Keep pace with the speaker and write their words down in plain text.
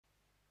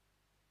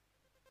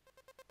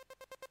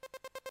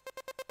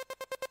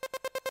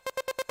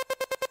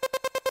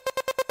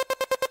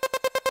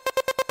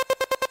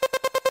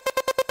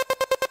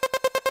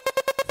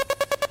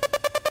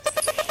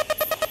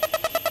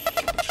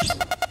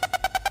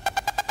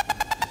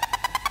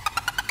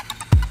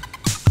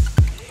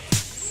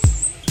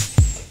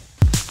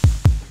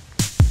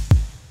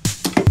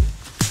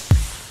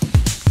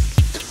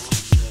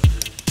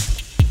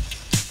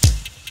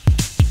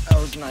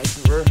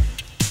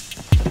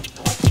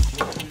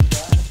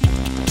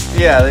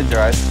Yeah, they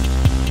drive.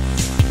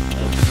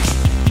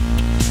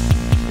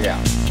 Yeah.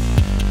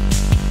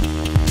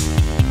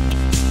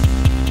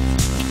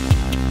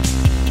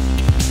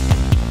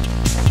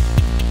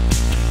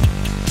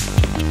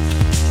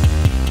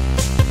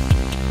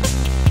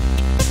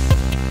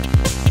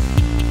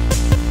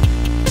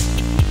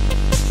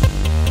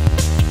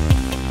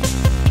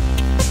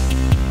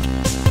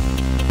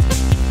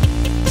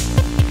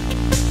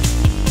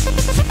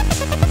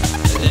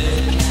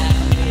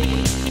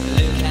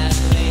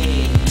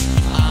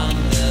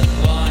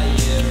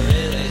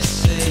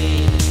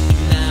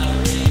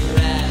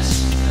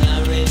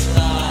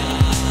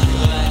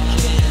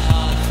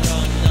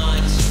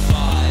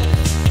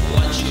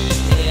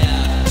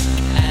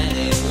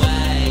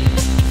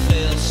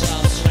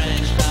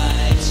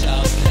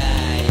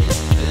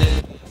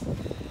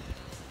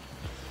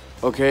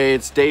 Okay,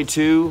 it's day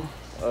 2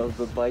 of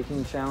the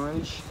biking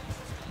challenge,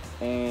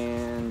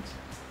 and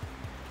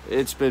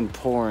it's been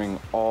pouring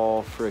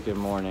all freaking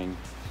morning.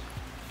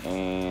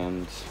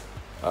 And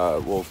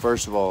well,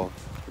 first of all,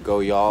 go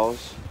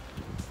y'alls.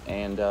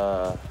 And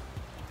but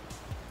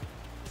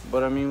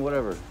I mean,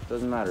 whatever,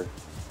 doesn't matter.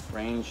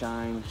 Rain,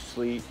 shine,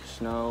 sleet,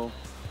 snow,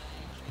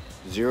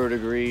 0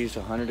 degrees,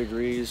 100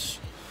 degrees.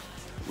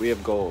 We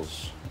have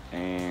goals,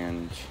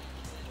 and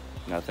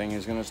nothing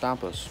is gonna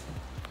stop us.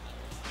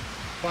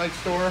 Bike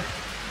store,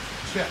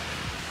 check.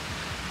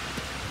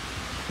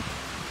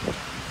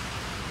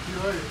 See you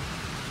later.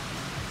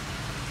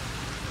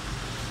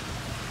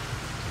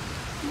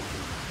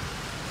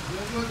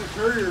 This is what the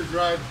Couriers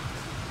ride.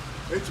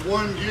 It's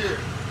 1 gear.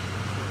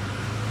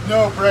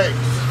 No brakes.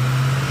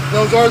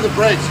 Those are the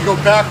brakes. You go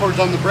backwards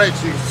on the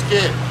brakes, you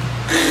skid.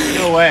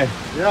 No way.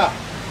 Yeah.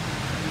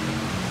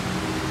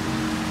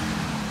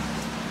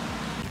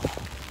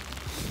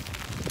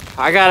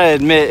 I gotta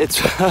admit,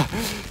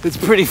 it's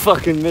pretty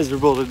fucking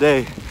miserable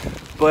today,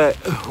 but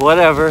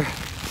whatever.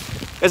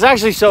 It's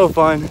actually so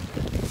fun.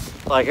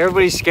 Like,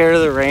 everybody's scared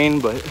of the rain,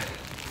 but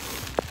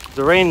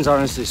the rain's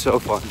honestly so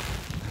fun.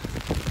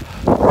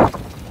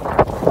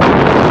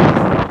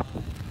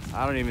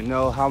 I don't even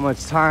know how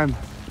much time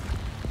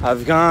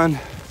I've gone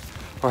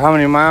or how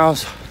many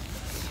miles,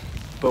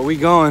 but we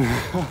going.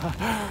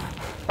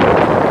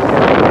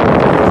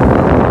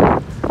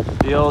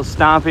 The old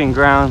stomping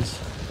grounds.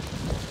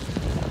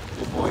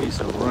 Boy, I used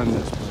to run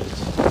this place.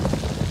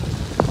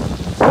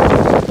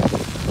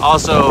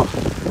 Also,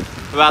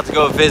 about to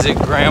go visit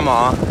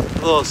Grandma. A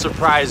little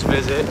surprise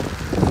visit.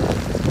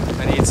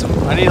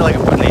 I need like a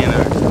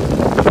banana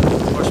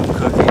or some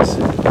cookies.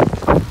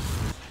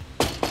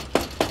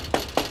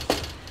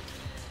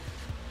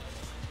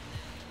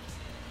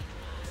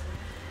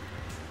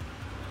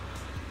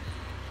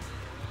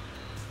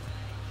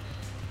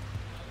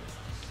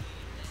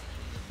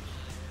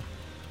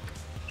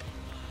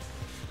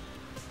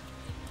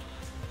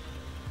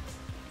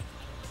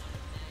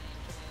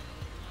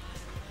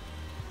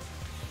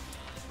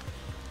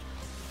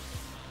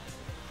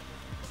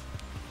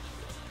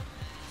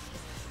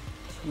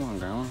 Come on,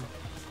 Grandma.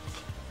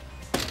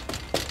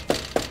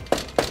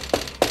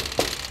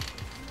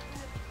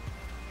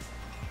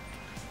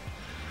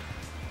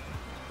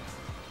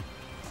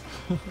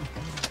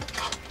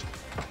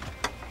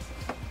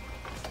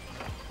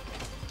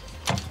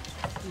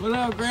 What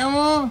up,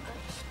 Grandma?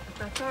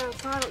 I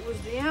thought it was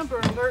the Amber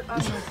Alert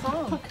on your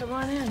phone. Come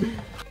on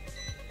in.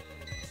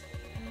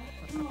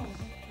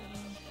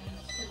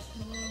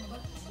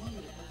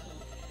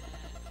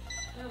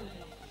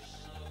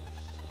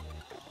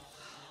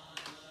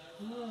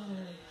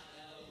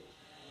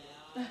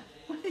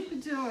 What are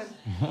you doing?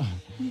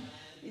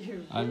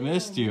 I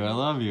missed you. I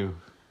love you.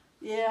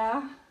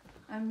 Yeah,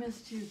 I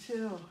missed you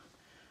too.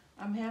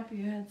 I'm happy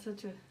you had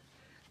such a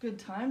good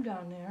time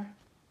down there.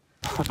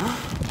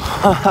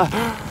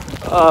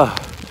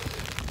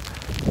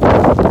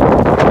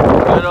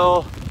 Good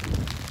old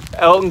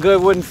Elton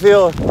Goodwin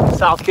Field,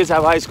 South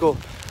Kitsap High School.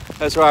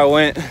 That's where I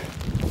went.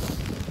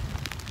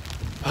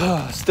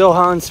 Still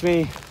haunts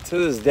me to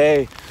this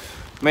day.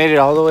 Made it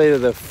all the way to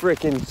the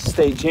freaking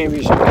state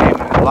championship game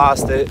and I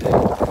lost it.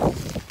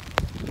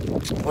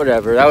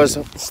 Whatever. That was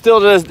still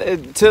to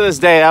this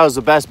day, that was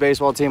the best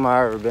baseball team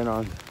I've ever been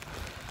on.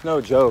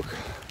 No joke.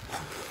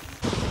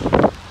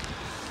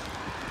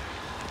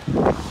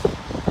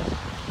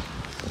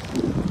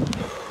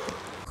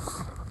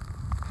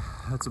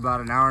 That's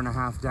about an hour and a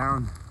half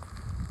down,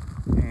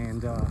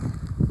 and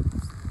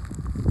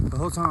the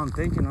whole time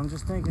I'm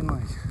just thinking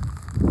like,